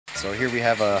So here we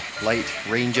have a light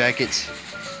rain jacket.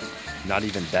 Not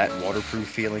even that waterproof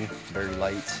feeling, very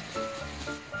light.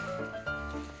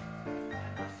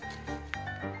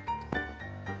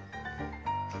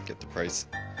 Get the price.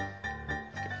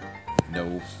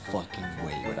 No fucking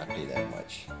way would I pay that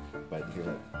much. But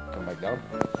here, come back down.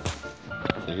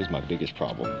 So here's my biggest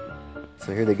problem.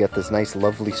 So here they got this nice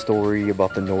lovely story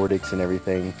about the Nordics and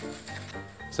everything.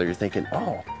 So you're thinking,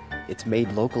 oh, it's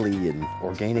made locally and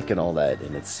organic and all that,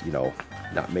 and it's, you know,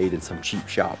 not made in some cheap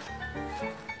shop.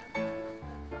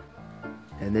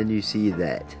 And then you see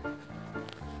that.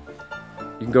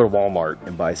 You can go to Walmart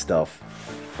and buy stuff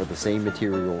for the same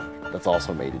material that's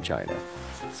also made in China.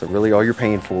 So really all you're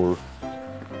paying for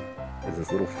is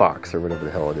this little fox or whatever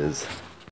the hell it is.